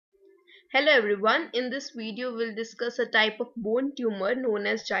Hello everyone, in this video we'll discuss a type of bone tumor known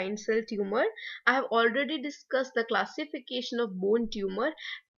as giant cell tumor. I have already discussed the classification of bone tumor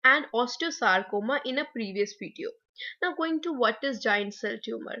and osteosarcoma in a previous video. Now going to what is giant cell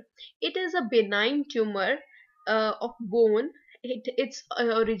tumor. It is a benign tumor of bone. Its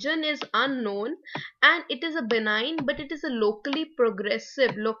origin is unknown and it is a benign but it is a locally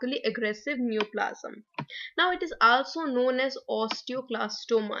aggressive neoplasm. Now it is also known as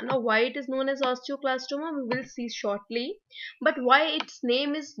osteoclastoma. Now why it is known as osteoclastoma we will see shortly, but why its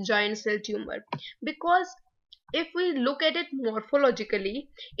name is giant cell tumor? Because if we look at it morphologically,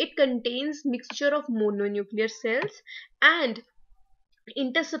 it contains mixture of mononuclear cells and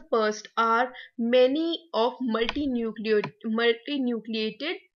interspersed are many of multinucleated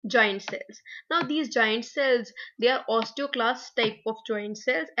giant cells. Now these giant cells, they are osteoclast type of giant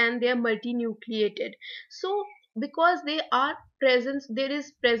cells and they are multinucleated. So because they are presence there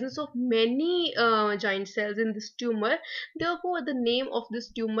is presence of many giant cells in this tumor, therefore the name of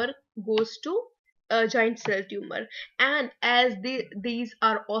this tumor goes to giant cell tumor. And as these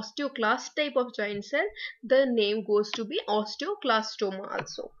are osteoclast type of giant cell, the name goes to be osteoclastoma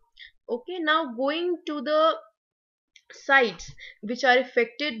also. Okay, now going to the sites which are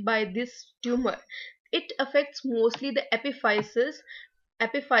affected by this tumor. It affects mostly the epiphysis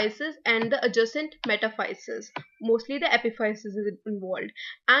and the adjacent metaphysis. Mostly the epiphysis is involved,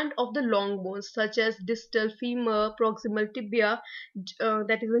 and of the long bones such as distal femur, proximal tibia,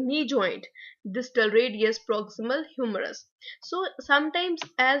 that is a knee joint, distal radius, proximal humerus. So sometimes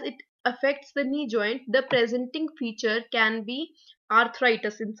as it affects the knee joint, the presenting feature can be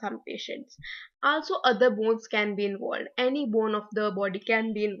arthritis in some patients. Also other bones can be involved. Any bone of the body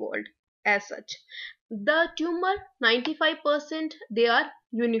can be involved as such. The tumor 95% they are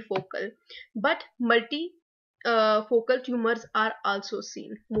unifocal, but multi focal tumors are also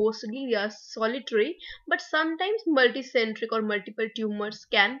seen. Mostly they are solitary, but sometimes multicentric or multiple tumors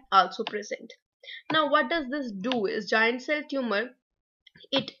can also present. Now what does this do is giant cell tumor,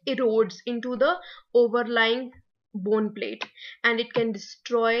 it erodes into the overlying bone plate and it can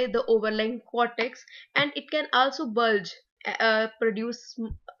destroy the overlying cortex, and it can also bulge, produce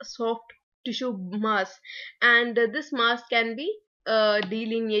soft tissue mass, and this mass can be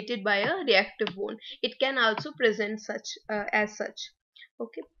delineated by a reactive bone. It can also present such as such.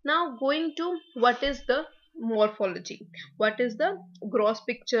 Okay, now going to what is the morphology, what is the gross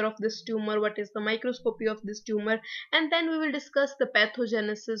picture of this tumor, what is the microscopy of this tumor, and then we will discuss the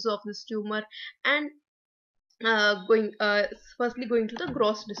pathogenesis of this tumor, and going firstly going to the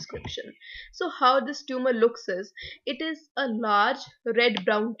gross description. So how this tumor looks is, it is a large red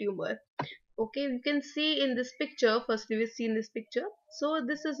brown tumor. Okay, you can see in this picture, firstly we see in this picture. So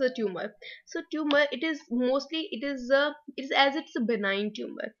this is a tumor. So tumor, it is mostly, it is as it's a benign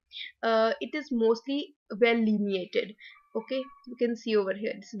tumor, it is mostly well lineated. Okay, you can see over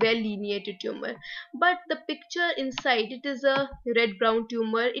here it's well lineated tumor, but the picture inside, it is a red brown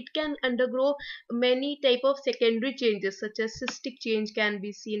tumor. It can undergo many type of secondary changes such as cystic change can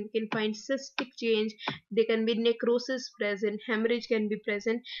be seen. You can find cystic change, there can be necrosis present, hemorrhage can be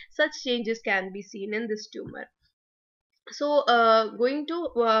present. Such changes can be seen in this tumor. So going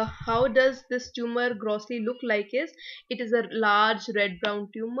to how does this tumor grossly look like is, it is a large red brown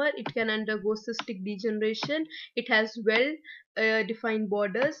tumor. It can undergo cystic degeneration. It has well defined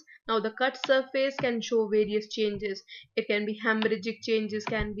borders. Now the cut surface can show various changes. It can be hemorrhagic changes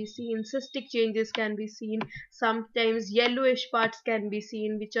can be seen, cystic changes can be seen, sometimes yellowish parts can be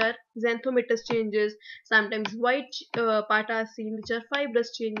seen which are xanthomatous changes, sometimes white part are seen which are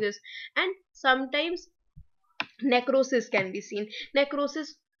fibrous changes, and sometimes necrosis can be seen.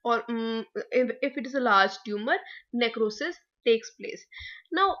 Necrosis, or if it is a large tumor, necrosis takes place.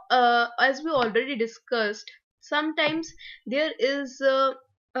 Now as we already discussed, sometimes there is the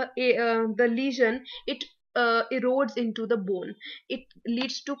lesion, it erodes into the bone. It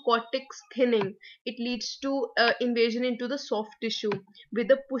leads to cortex thinning. It leads to invasion into the soft tissue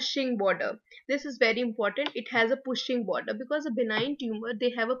with a pushing border. This is very important, it has a pushing border, because a benign tumor,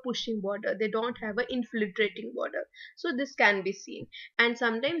 they have a pushing border, they don't have an infiltrating border. So this can be seen, and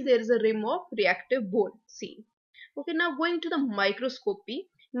sometimes there is a rim of reactive bone seen. Okay, now going to the microscopy.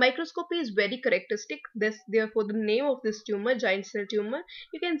 Microscopy is very characteristic, this therefore the name of this tumor, giant cell tumor.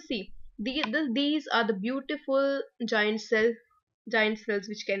 You can see these are the beautiful giant cells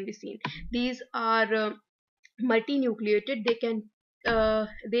which can be seen. These are multinucleated.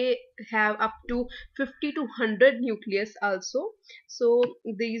 They have up to 50 to 100 nucleus also. So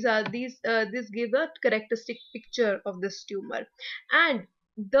these give a characteristic picture of this tumor. And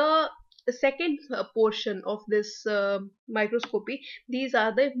the the second portion of this microscopy, these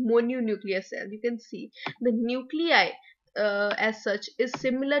are the mononuclear cells. You can see the nuclei as such is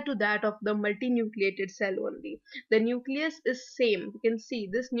similar to that of the multinucleated cell only. The nucleus is same. You can see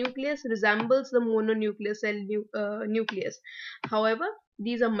this nucleus resembles the mononuclear cell nucleus. However,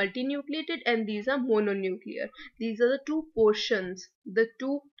 these are multinucleated and these are mononuclear. These are the two portions, the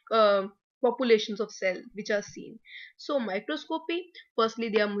two populations of cell which are seen. So microscopy, firstly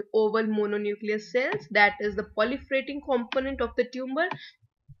they are oval mononuclear cells, that is the proliferating component of the tumor,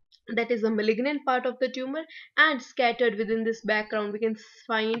 that is the malignant part of the tumor, and scattered within this background we can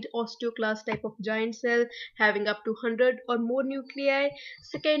find osteoclast type of giant cell having up to 100 or more nuclei.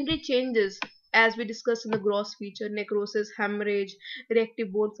 Secondary changes, as we discussed in the gross feature, necrosis, hemorrhage,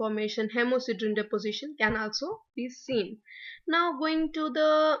 reactive bone formation, hemosiderin deposition can also be seen. Now going to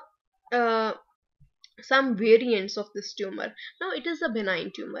the uh, some variants of this tumor. Now it is a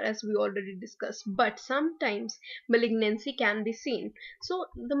benign tumor as we already discussed, but sometimes malignancy can be seen. So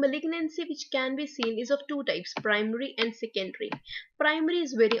the malignancy which can be seen is of two types, primary and secondary. Primary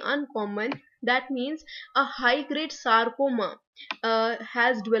is very uncommon. That means a high grade sarcoma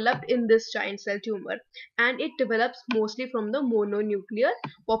has developed in this giant cell tumor, and it develops mostly from the mononuclear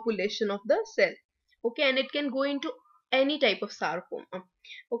population of the cell. Okay, and it can go into any type of sarcoma.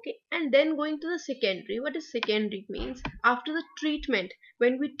 Okay, and then going to the secondary. What is secondary means? After the treatment,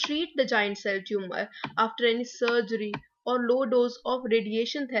 when we treat the giant cell tumor after any surgery or low dose of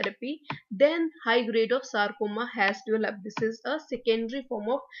radiation therapy, then high grade of sarcoma has developed. This is a secondary form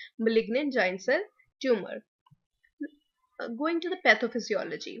of malignant giant cell tumor. Going to the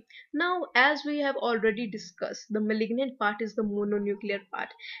pathophysiology. Now, as we have already discussed, the malignant part is the mononuclear part,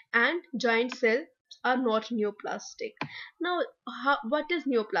 and giant cells are not neoplastic. Now, what is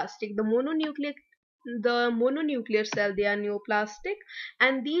neoplastic? The mononuclear cell, they are neoplastic,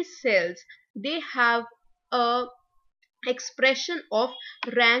 and these cells, they have a expression of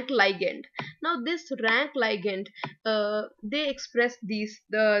rank ligand. Now this rank ligand, they express these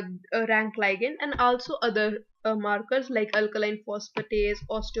the rank ligand and also other markers like alkaline phosphatase,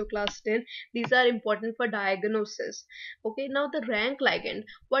 osteoclastin. These are important for diagnosis. Okay, now the rank ligand,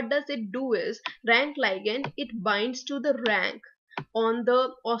 what does it do is, rank ligand, it binds to the rank on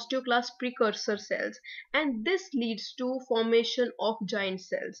the osteoclast precursor cells, and this leads to formation of giant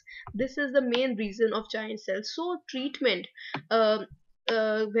cells. This is the main reason of giant cells. So treatment, uh,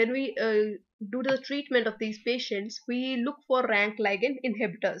 when we do the treatment of these patients, we look for rank ligand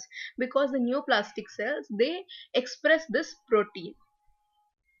inhibitors, because the neoplastic cells, they express this protein,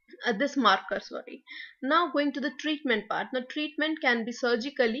 this marker, sorry. Now going to the treatment part. Now treatment can be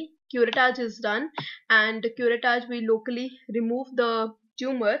surgically, curettage is done, and curettage we locally remove the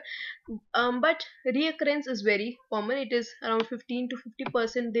tumor, but reoccurrence is very common. It is around 15 to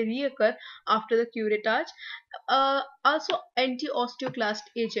 50% they reoccur after the curettage. Also anti-osteoclast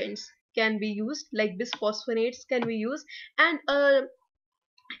agents can be used, like bisphosphonates can be used, and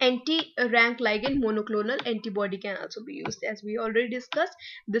anti-rank ligand monoclonal antibody can also be used. As we already discussed,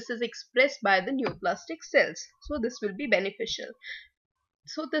 this is expressed by the neoplastic cells, so this will be beneficial.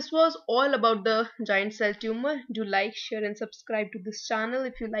 So this was all about the giant cell tumor. Do like, share and subscribe to this channel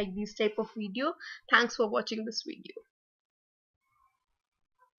if you like these type of video. Thanks for watching this video.